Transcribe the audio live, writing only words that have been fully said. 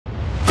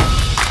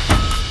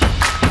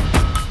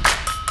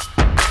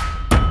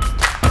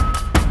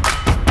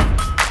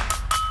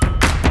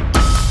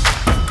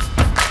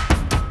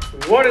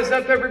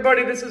is up,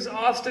 everybody? This is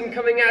Austin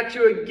coming at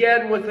you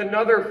again with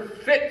another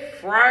Fit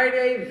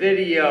Friday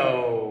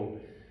video.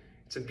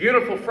 It's a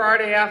beautiful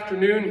Friday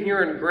afternoon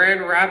here in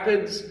Grand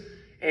Rapids,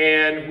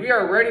 and we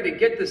are ready to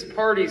get this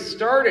party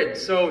started.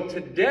 So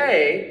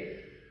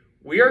today,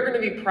 we are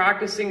going to be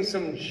practicing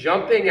some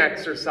jumping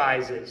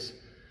exercises.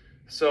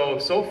 So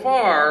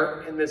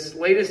far, in this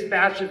latest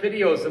batch of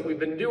videos that we've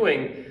been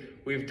doing,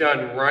 we've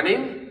done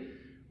running,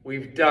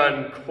 we've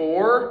done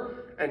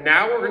core, and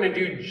now we're going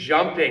to do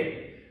jumping.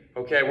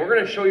 Okay, we're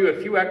going to show you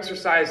a few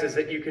exercises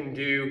that you can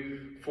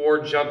do for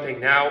jumping.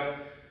 Now,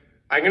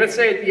 I'm going to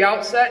say at the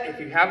outset, if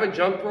you have a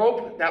jump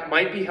rope, that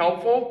might be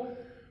helpful.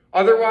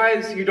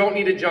 Otherwise, you don't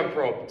need a jump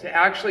rope. To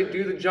actually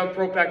do the jump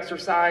rope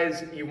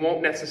exercise, you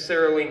won't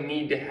necessarily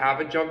need to have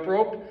a jump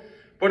rope,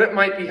 but it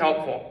might be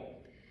helpful.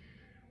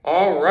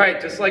 All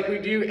right, just like we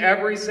do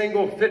every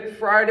single Fit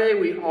Friday,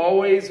 we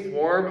always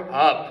warm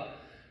up.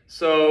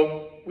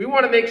 So we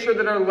want to make sure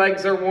that our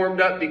legs are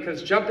warmed up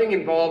because jumping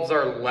involves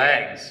our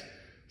legs.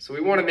 So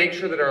we want to make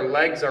sure that our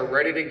legs are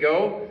ready to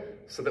go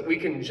so that we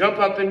can jump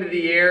up into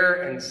the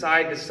air and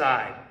side to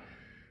side.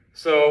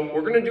 So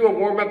we're going to do a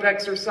warm-up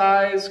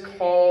exercise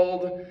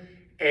called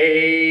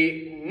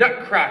a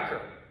nutcracker,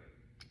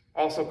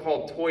 also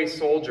called toy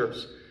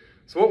soldiers.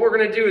 So what we're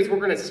going to do is we're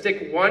going to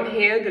stick one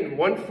hand and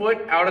one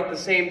foot out at the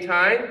same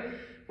time.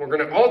 We're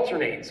going to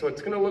alternate. So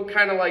it's going to look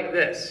kind of like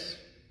this.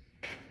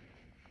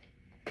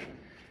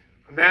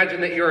 Imagine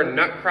that you're a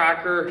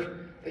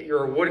nutcracker, that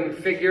you're a wooden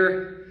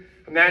figure.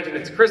 Imagine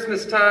it's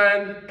Christmas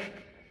time,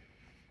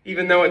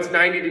 even though it's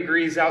 90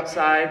 degrees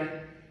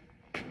outside.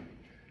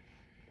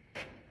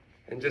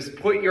 And just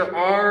put your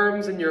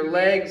arms and your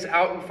legs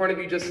out in front of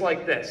you just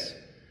like this.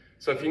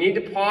 So if you need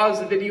to pause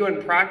the video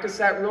and practice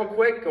that real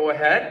quick, go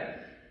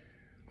ahead.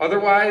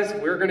 Otherwise,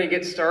 we're going to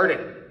get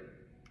started.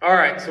 All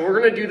right, so we're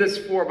going to do this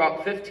for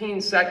about 15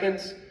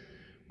 seconds.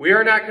 We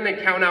are not going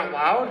to count out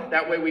loud.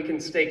 That way we can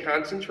stay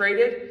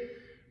concentrated.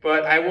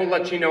 But I will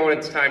let you know when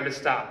it's time to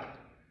stop.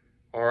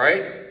 All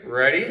right,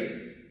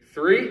 ready?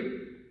 3,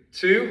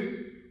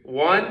 2,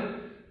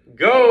 1,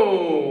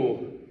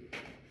 go!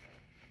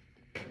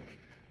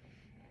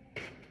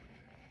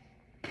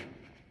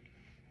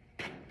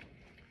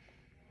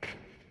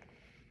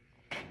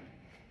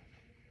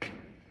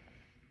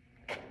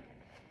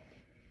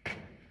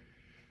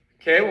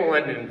 Okay, we'll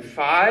end in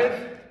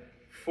 5,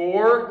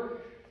 4,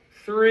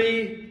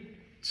 3,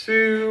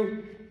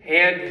 2,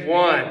 and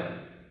 1.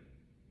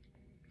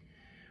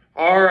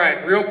 All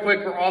right, real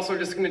quick, we're also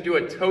just going to do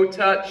a toe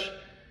touch.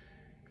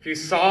 If you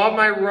saw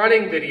my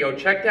running video,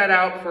 check that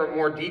out for a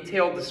more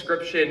detailed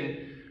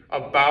description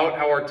about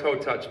our toe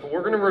touch. But we're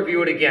going to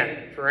review it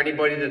again for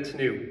anybody that's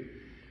new.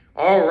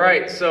 All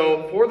right,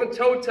 so for the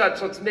toe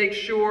touch, let's make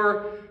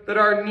sure that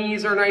our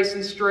knees are nice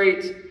and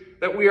straight,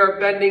 that we are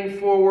bending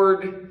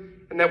forward,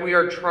 and that we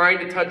are trying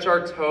to touch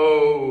our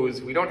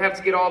toes. We don't have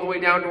to get all the way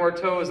down to our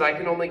toes. I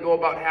can only go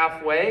about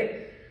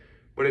halfway.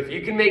 But if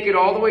you can make it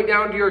all the way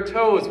down to your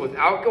toes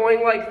without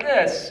going like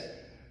this,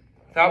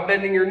 without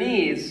bending your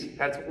knees,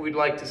 that's what we'd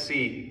like to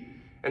see.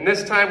 And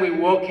this time we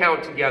will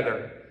count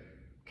together.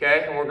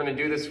 Okay, and we're going to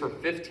do this for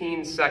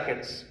 15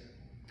 seconds.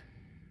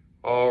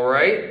 All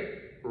right,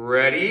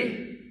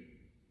 ready?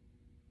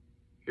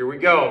 Here we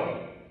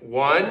go.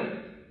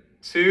 1,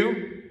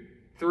 2,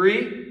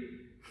 3,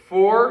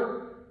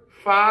 4,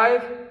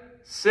 5,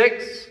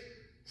 6,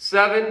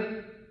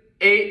 7,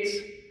 8,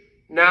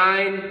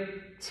 9,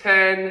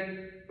 10,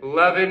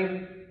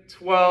 11,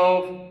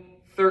 12,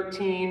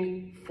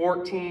 13,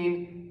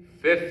 14,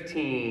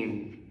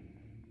 15.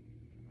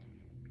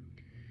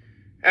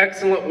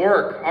 Excellent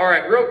work. All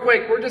right, real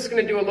quick, we're just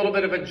going to do a little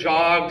bit of a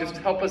jog just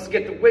to help us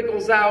get the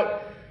wiggles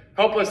out,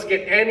 help us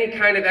get any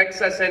kind of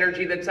excess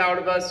energy that's out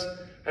of us,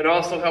 and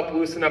also help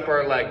loosen up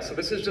our legs. So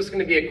this is just going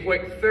to be a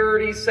quick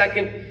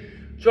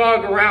 30-second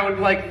jog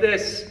around like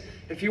this.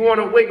 If you want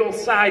to wiggle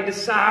side to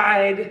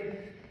side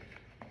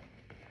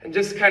and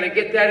just kind of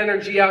get that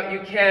energy out, you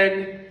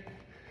can.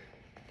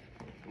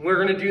 We're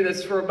going to do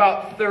this for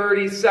about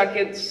 30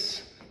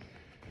 seconds.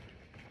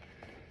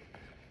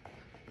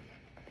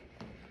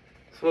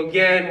 So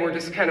again, we're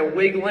just kind of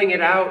wiggling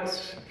it out.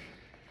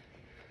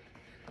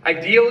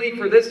 Ideally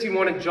for this, you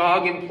want to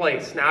jog in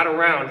place, not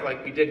around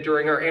like we did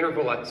during our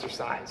interval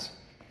exercise.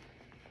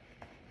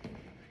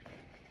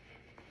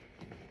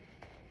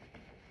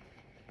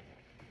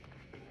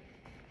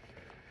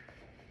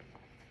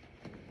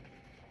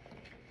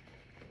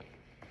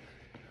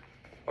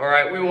 All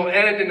right, we will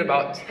end in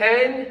about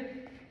 10,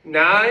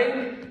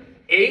 9,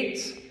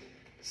 8,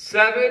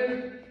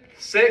 7,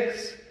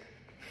 6,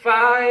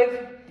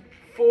 5,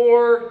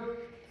 4,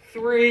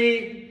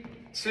 3,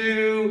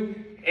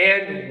 2,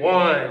 and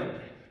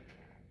 1.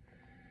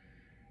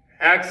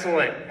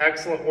 Excellent,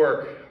 excellent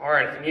work. All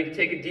right, if you need to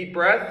take a deep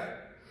breath,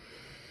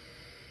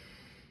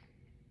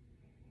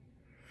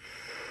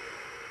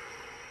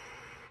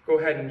 go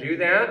ahead and do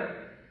that.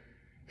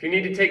 If you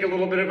need to take a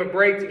little bit of a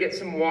break to get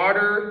some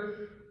water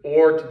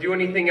or to do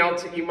anything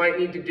else that you might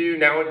need to do,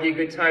 now would be a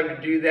good time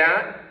to do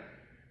that.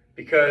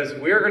 because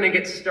we're going to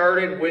get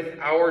started with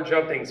our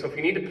jumping. So if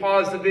you need to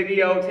pause the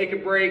video, take a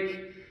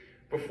break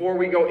before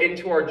we go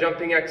into our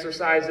jumping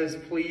exercises,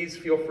 please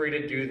feel free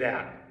to do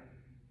that.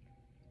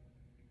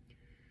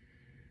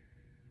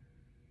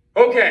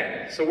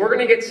 Okay, so we're going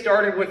to get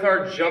started with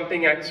our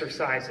jumping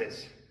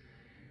exercises.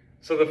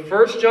 So the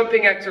first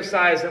jumping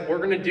exercise that we're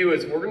going to do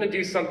is we're going to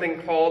do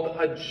something called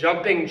a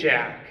jumping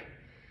jack.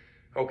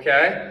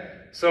 Okay?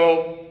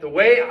 So the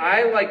way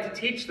I like to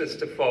teach this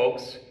to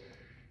folks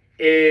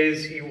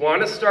is you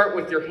want to start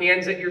with your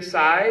hands at your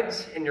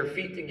sides and your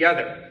feet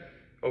together.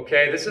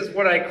 Okay? This is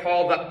what I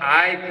call the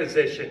I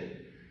position.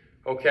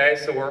 Okay?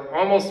 So we're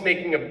almost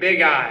making a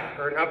big I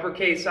or an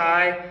uppercase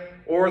I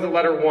or the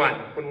letter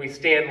 1 when we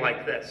stand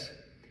like this.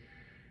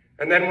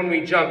 And then when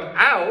we jump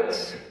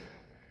out,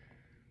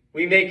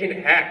 we make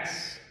an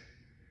X.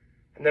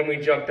 And then we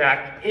jump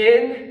back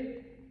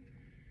in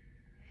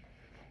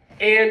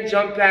and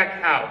jump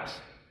back out.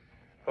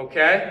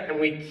 Okay? And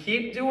we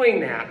keep doing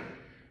that.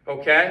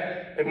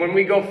 Okay? And when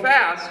we go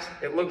fast,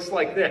 it looks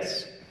like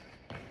this.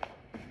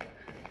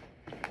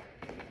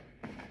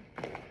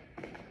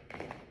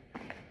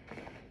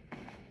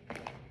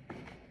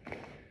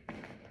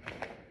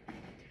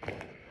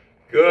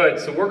 Good.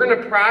 So we're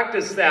going to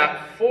practice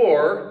that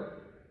for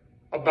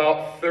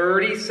about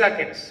 30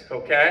 seconds.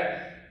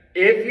 Okay?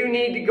 If you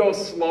need to go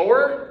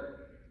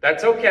slower,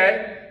 that's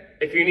okay.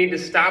 If you need to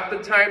stop the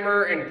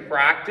timer and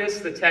practice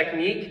the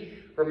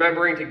technique,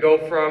 remembering to go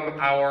from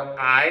our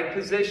I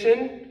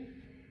position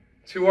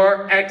to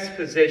our X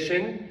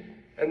position,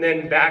 and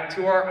then back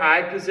to our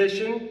I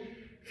position,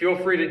 feel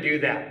free to do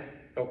that,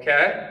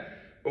 okay?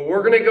 But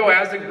we're going to go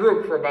as a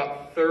group for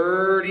about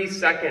 30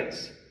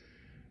 seconds,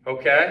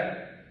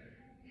 okay?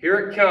 Here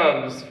it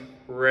comes.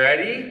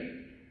 Ready,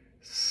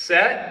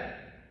 set,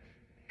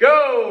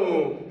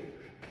 go!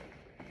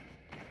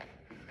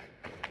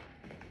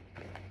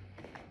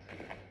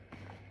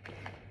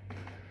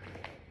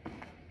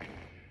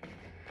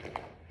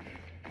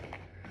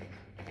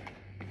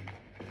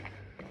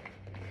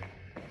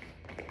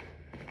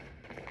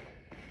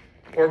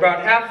 We're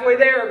about halfway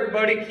there,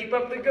 everybody. Keep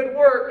up the good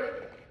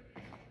work.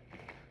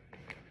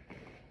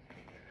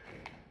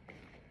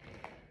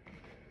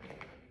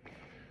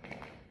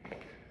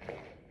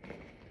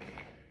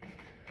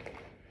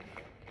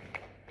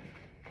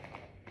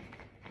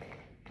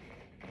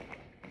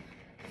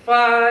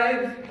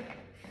 Five,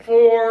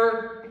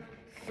 4,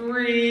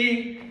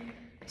 3,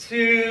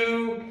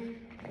 2,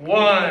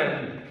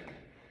 1.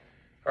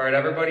 All right,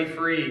 everybody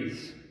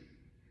freeze.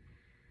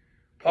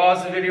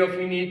 Pause the video if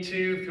you need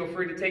to. Feel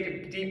free to take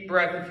a deep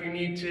breath if you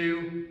need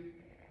to.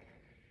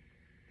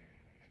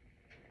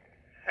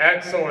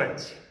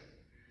 Excellent.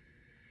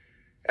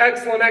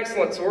 Excellent,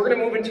 excellent. So we're going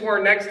to move into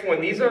our next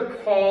one. These are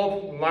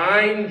called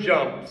line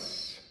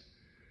jumps.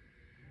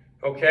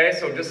 Okay,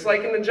 so just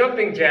like in the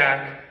jumping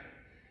jack,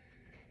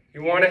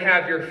 you want to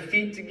have your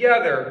feet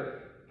together,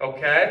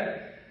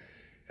 okay?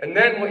 And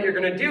then what you're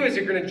going to do is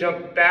you're going to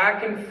jump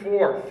back and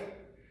forth.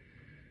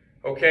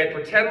 Okay,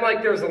 pretend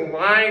like there's a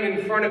line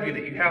in front of you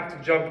that you have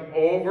to jump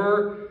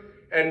over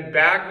and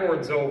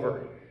backwards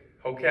over,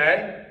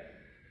 okay?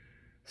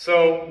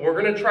 So we're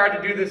going to try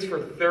to do this for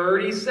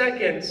 30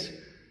 seconds,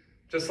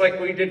 just like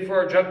we did for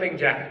our jumping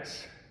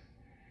jacks.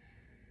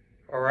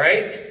 All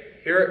right,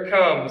 here it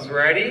comes.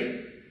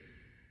 Ready?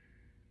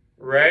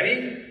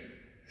 Ready,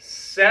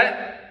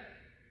 set,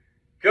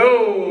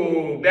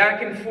 go!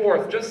 Back and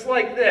forth, just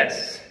like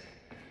this.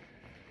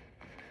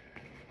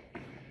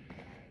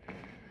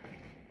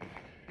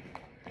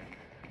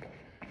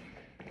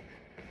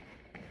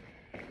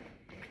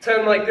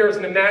 Pretend like there's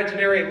an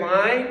imaginary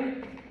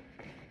line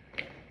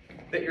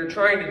that you're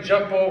trying to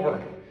jump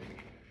over.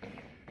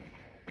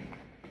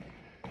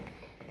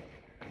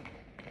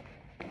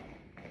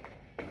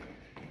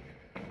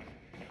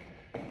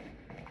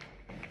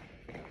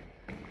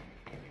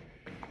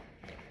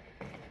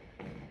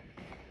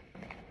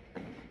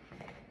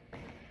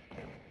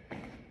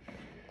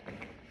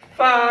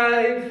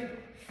 Five,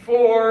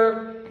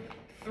 4,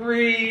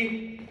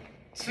 3,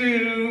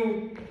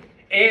 2,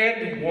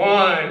 and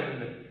 1.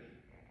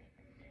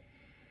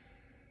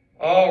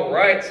 All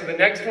right, so the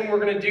next one we're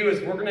going to do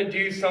is we're going to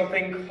do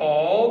something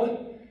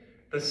called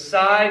the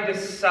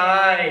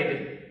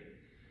side-to-side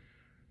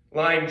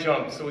line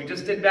jump. So we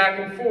just did back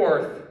and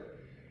forth.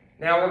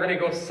 Now we're going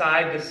to go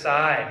side to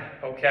side,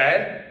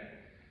 okay?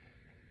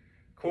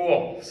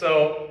 Cool.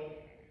 So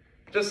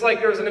just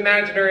like there's an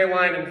imaginary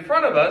line in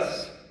front of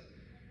us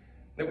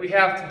that we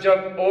have to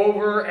jump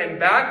over and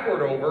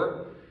backward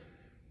over,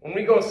 when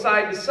we go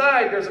side to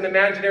side, there's an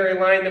imaginary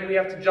line that we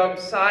have to jump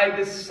side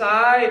to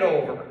side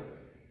over.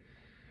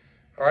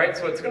 All right,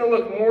 so it's going to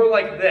look more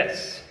like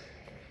this,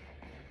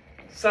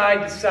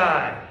 side to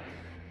side.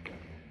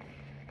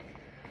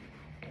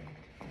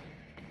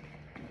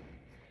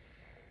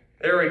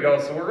 There we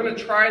go. So we're going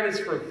to try this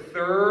for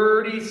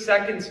 30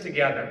 seconds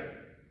together.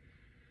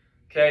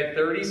 Okay,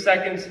 30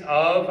 seconds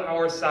of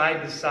our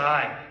side to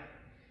side.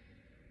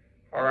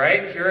 All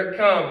right, here it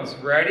comes.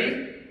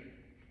 Ready,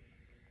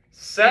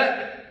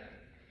 set,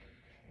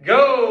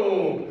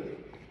 go!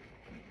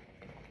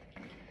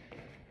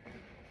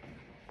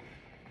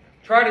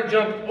 Try to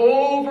jump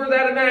over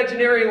that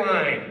imaginary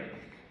line.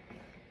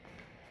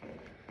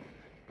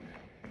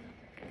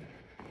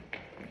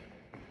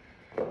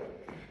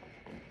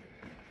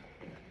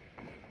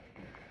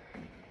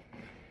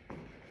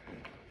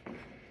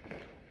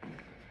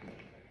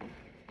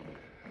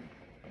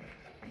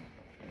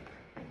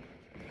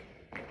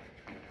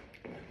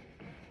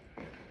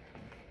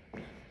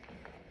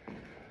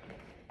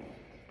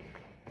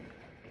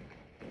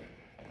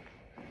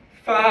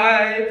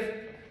 Five,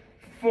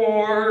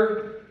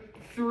 4,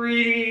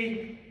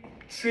 3,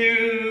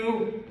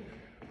 2,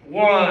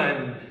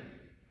 1.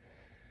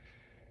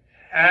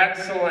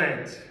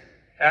 Excellent.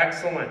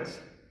 Excellent.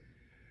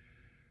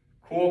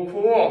 Cool,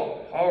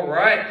 cool. All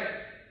right.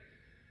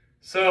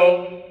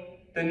 So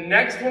the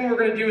next one we're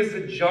going to do is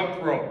the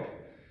jump rope.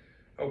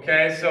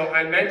 Okay, so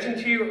I mentioned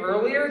to you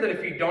earlier that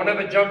if you don't have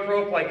a jump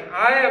rope, like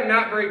I am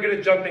not very good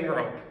at jumping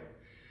rope.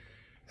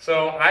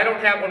 So I don't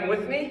have one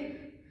with me.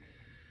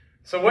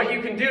 So what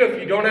you can do if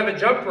you don't have a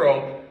jump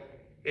rope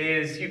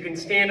is you can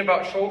stand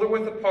about shoulder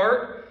width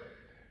apart,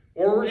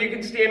 or you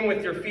can stand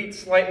with your feet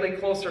slightly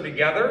closer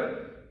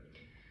together.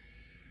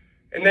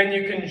 And then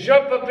you can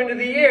jump up into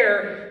the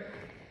air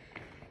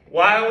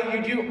while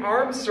you do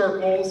arm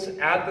circles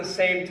at the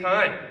same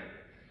time.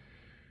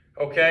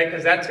 Okay,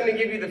 because that's going to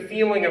give you the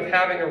feeling of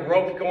having a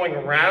rope going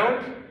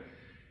around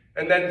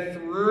and then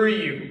through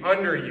you,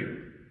 under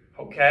you.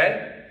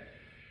 Okay?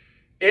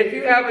 If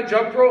you have a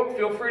jump rope,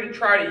 feel free to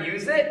try to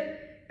use it.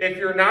 If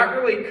you're not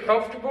really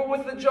comfortable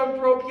with the jump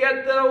rope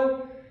yet,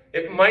 though,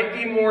 it might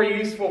be more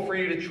useful for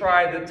you to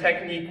try the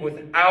technique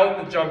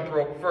without the jump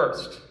rope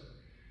first.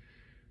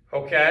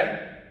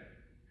 Okay?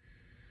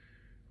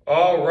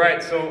 All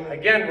right, so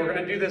again, we're going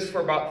to do this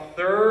for about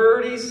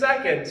 30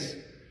 seconds.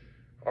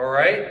 All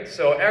right,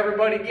 so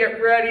everybody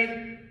get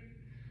ready.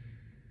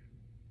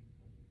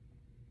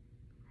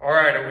 All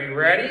right, are we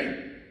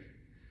ready?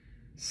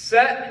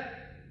 Set,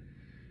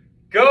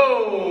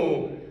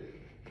 go.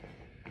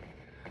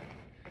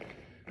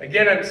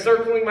 Again, I'm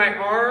circling my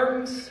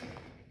arms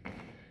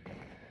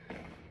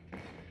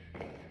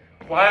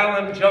while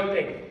I'm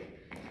jumping,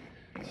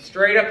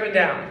 straight up and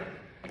down.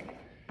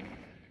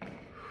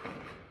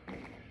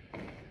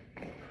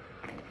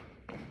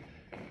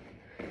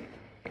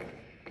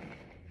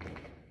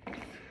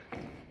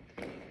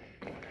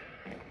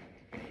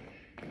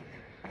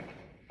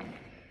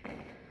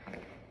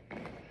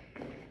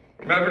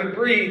 Remember to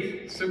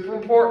breathe, super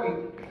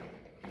important.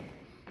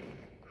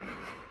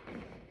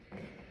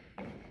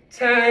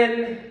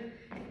 10,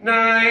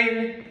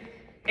 9,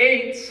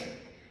 8,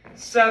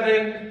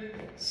 7,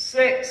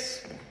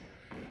 6,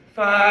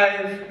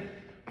 5,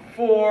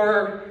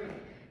 4,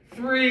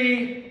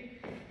 3,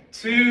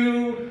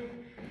 2,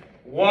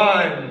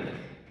 1.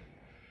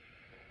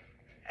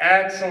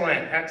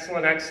 Excellent,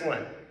 excellent,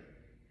 excellent.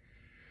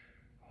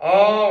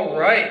 All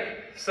right,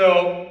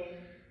 so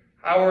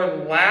our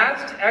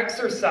last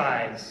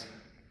exercise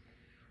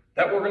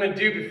that we're going to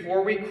do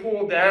before we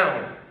cool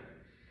down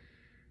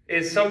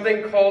is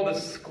something called a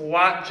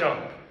squat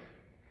jump.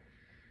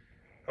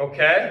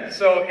 Okay,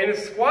 so in a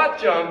squat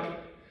jump,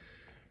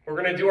 we're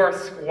going to do our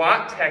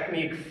squat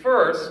technique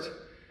first,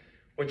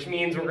 which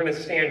means we're going to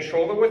stand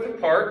shoulder width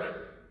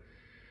apart.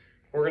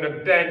 We're going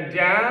to bend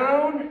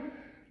down,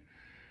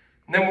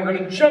 and then we're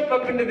going to jump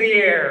up into the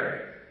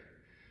air.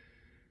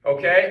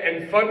 Okay,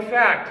 and fun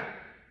fact,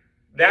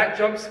 that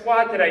jump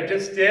squat that I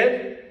just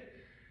did,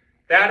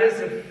 that is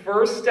the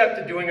first step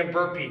to doing a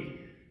burpee.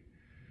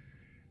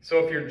 So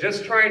if you're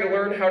just trying to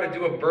learn how to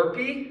do a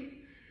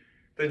burpee,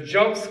 the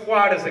jump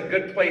squat is a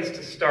good place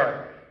to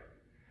start.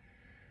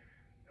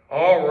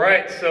 All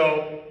right,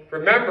 so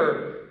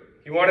remember,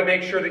 you want to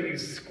make sure that you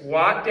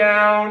squat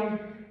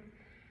down.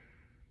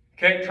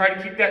 Okay, try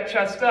to keep that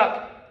chest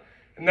up.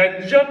 And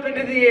then jump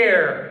into the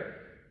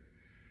air.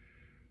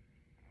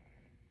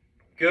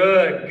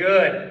 Good,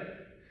 good.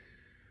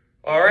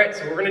 All right,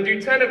 so we're going to do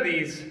 10 of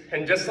these.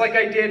 And just like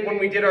I did when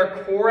we did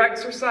our core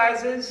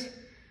exercises,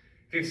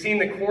 if you've seen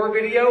the core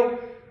video,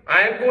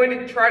 I am going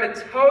to try to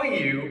tell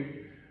you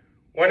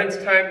when it's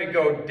time to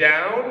go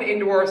down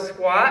into our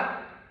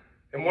squat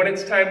and when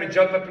it's time to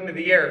jump up into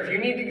the air. If you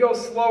need to go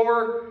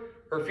slower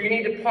or if you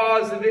need to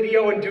pause the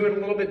video and do it a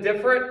little bit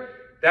different,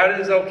 that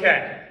is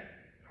okay.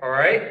 All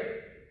right?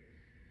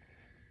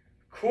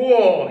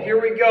 Cool. Here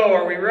we go.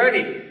 Are we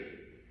ready?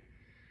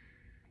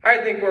 I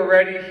think we're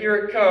ready. Here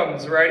it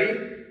comes.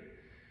 Ready?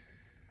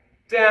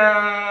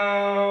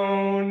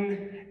 Down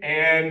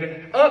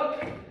and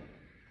up.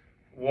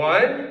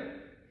 1,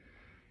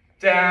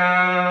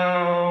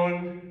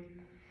 down,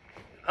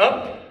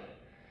 up,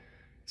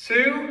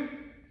 2,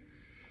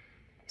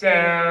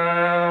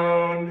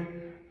 down,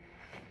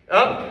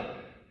 up,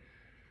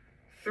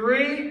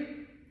 3,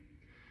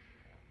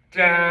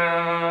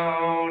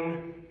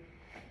 down,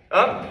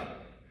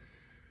 up,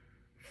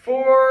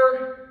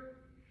 4,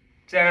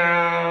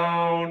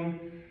 down,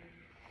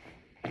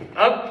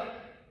 up,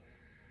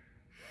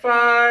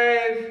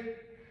 5,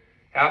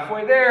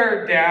 halfway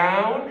there,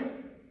 down,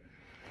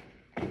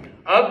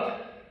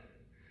 up,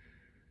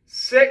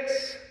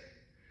 6,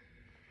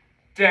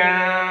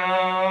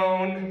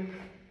 down,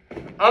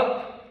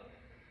 up,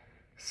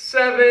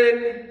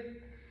 7,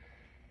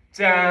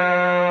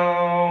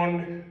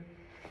 down,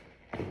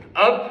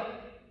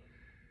 up,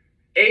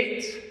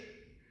 8,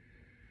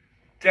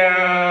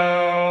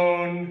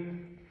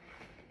 down,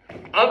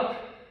 up,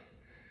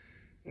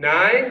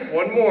 9,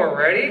 one more,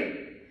 ready?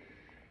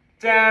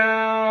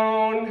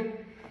 Down,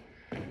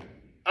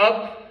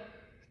 up,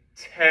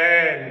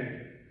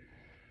 10.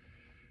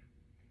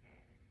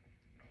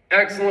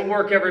 Excellent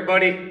work,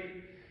 everybody.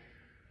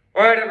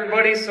 All right,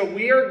 everybody, so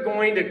we are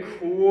going to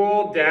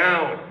cool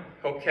down,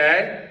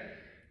 okay?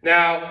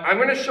 Now, I'm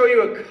going to show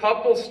you a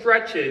couple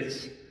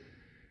stretches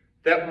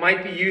that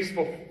might be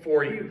useful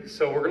for you.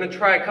 So we're going to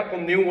try a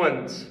couple new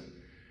ones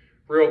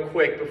real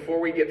quick before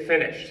we get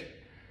finished.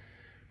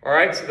 All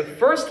right, so the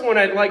first one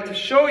I'd like to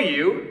show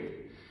you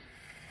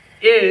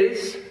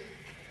is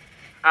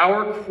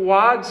our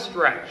quad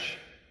stretch,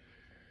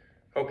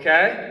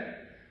 okay?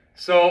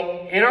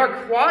 So in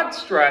our quad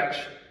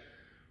stretch,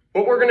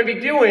 what we're going to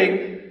be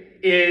doing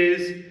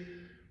is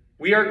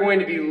we are going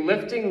to be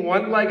lifting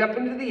one leg up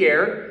into the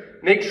air.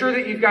 Make sure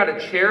that you've got a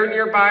chair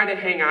nearby to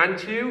hang on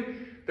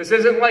to. This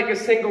isn't like a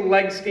single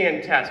leg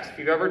stand test. If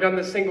you've ever done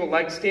the single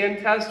leg stand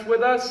test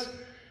with us,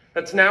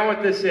 that's now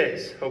what this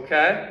is,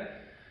 okay?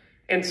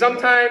 And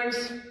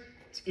sometimes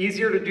it's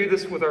easier to do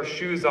this with our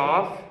shoes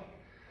off.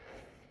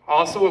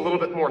 Also a little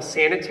bit more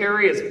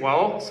sanitary as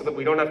well, so that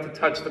we don't have to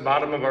touch the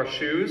bottom of our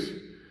shoes.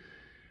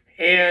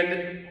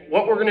 And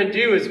what we're going to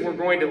do is we're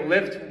going to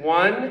lift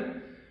one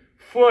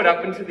foot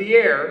up into the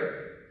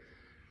air.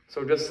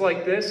 So just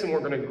like this, and we're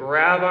going to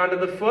grab onto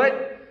the foot,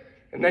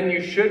 and then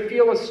you should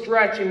feel a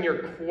stretch in your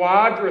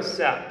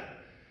quadricep,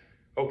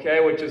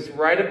 okay, which is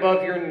right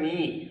above your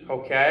knee,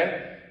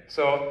 okay?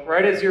 So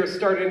right as you're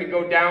starting to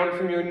go down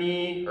from your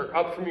knee, or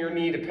up from your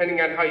knee, depending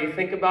on how you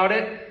think about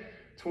it,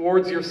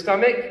 towards your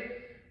stomach,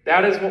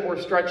 that is what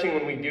we're stretching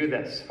when we do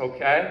this,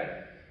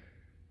 okay?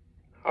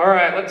 All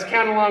right, let's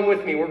count along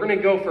with me. We're going to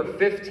go for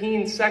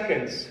 15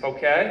 seconds,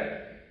 okay?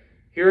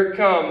 Here it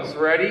comes.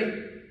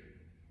 Ready?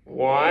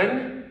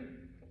 1,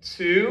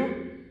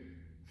 2,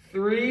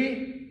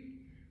 3,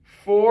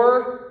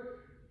 4,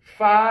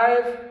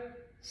 5,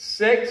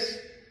 6,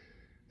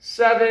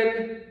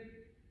 7,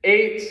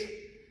 8,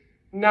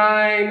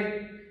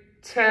 9,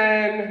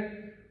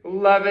 10,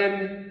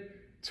 11,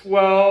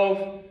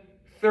 12,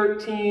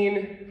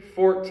 13,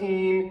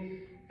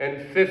 14,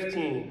 and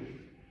 15.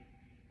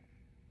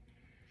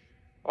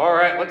 All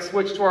right, let's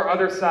switch to our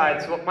other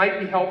side. So it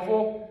might be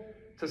helpful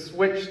to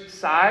switch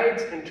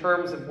sides in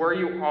terms of where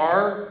you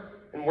are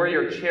and where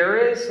your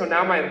chair is. So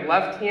now my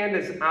left hand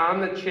is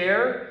on the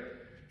chair.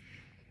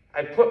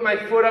 I put my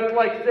foot up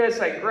like this,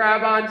 I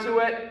grab onto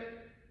it,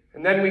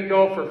 and then we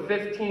go for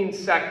 15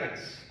 seconds.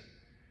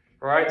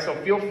 All right, so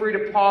feel free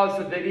to pause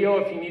the video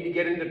if you need to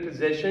get into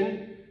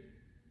position.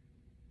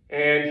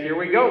 And here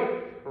we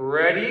go.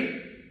 Ready,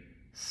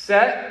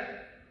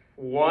 set,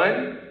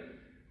 1,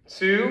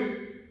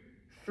 2,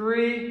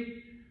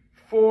 3,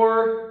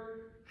 4,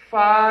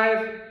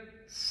 5,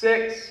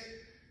 6,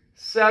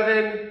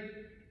 7,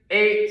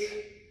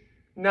 8,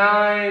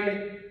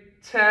 9,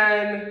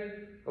 10,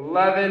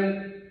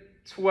 11,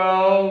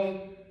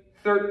 12,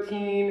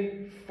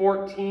 13,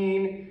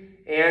 14,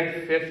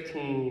 and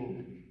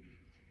 15.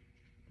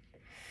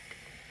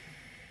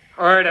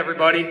 All right,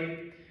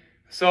 everybody.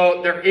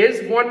 So there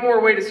is one more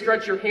way to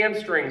stretch your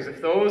hamstrings.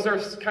 If those are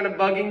kind of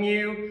bugging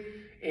you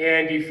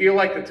and you feel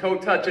like the toe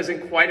touch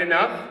isn't quite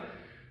enough,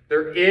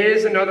 there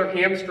is another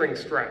hamstring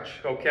stretch,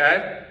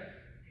 okay?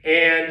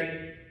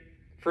 And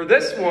for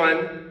this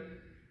one,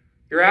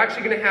 you're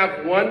actually going to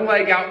have one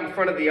leg out in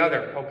front of the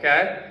other,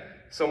 okay?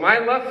 So my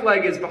left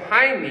leg is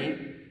behind me,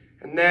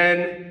 and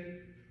then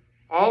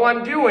all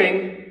I'm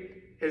doing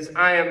is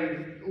I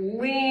am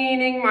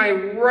leaning my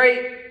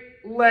right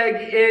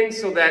leg in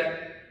so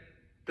that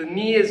the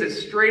knee is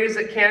as straight as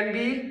it can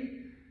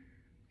be.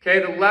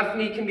 Okay, the left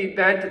knee can be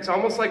bent. It's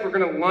almost like we're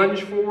going to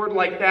lunge forward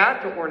like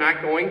that, but we're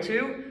not going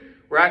to.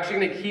 We're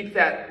actually going to keep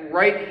that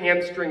right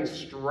hamstring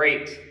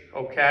straight,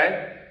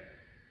 okay?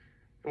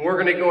 And we're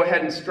going to go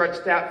ahead and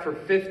stretch that for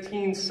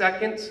 15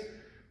 seconds.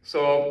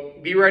 So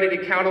be ready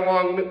to count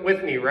along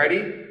with me.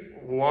 Ready?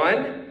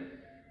 1,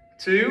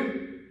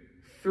 2,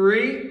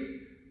 3,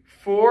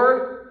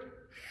 4,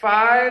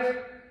 5,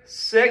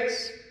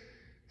 6,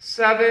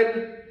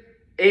 7,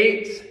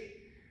 8,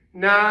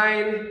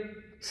 9,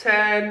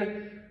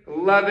 10,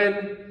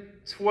 11,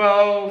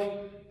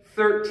 12,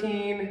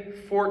 13,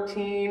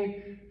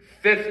 14,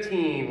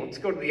 15. Let's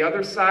go to the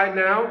other side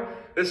now.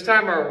 This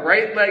time our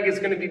right leg is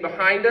going to be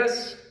behind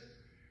us.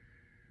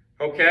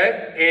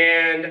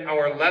 Okay? And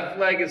our left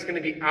leg is going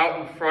to be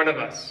out in front of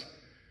us.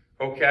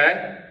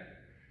 Okay?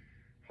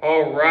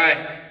 All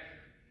right.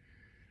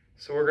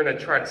 So we're going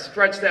to try to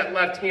stretch that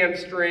left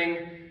hamstring.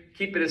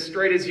 Keep it as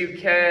straight as you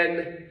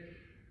can.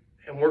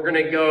 And we're going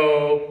to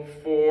go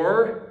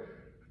for,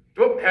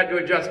 had to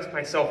adjust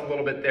myself a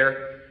little bit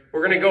there.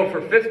 We're going to go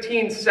for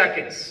 15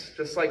 seconds,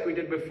 just like we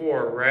did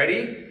before.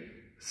 Ready,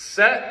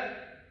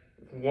 set,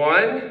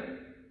 1,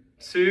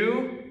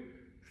 2,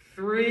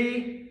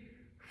 3,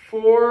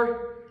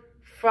 4,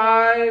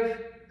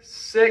 5,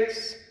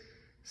 6,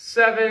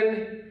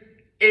 7,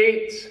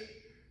 8,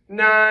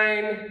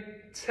 9,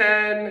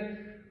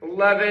 10,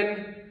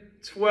 11,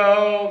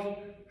 12,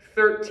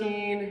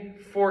 13,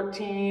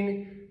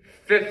 14,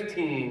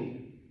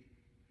 15.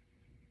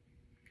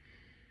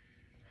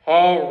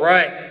 All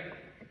right.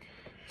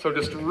 So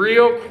just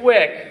real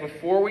quick,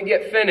 before we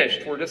get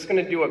finished, we're just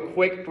going to do a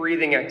quick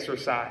breathing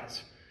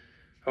exercise.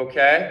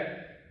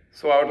 Okay?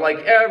 So I would like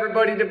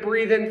everybody to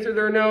breathe in through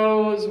their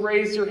nose,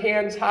 raise your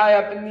hands high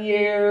up in the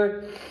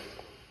air,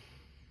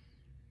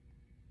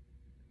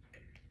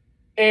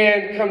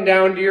 and come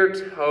down to your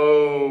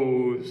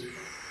toes.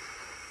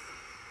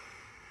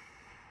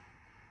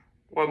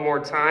 One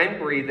more time,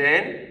 breathe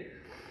in.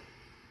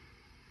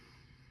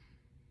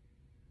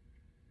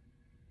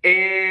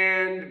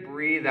 And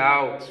breathe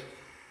out.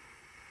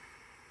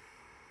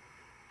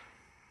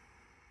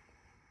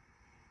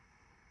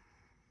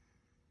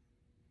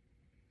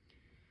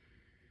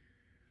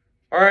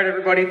 All right,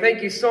 everybody,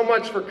 thank you so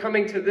much for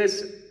coming to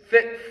this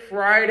Fit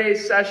Friday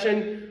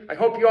session. I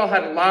hope you all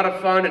had a lot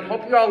of fun and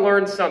hope you all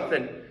learned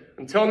something.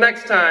 Until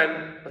next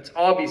time, let's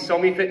all be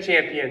SoMe Fit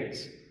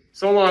champions.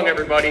 So long,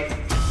 everybody.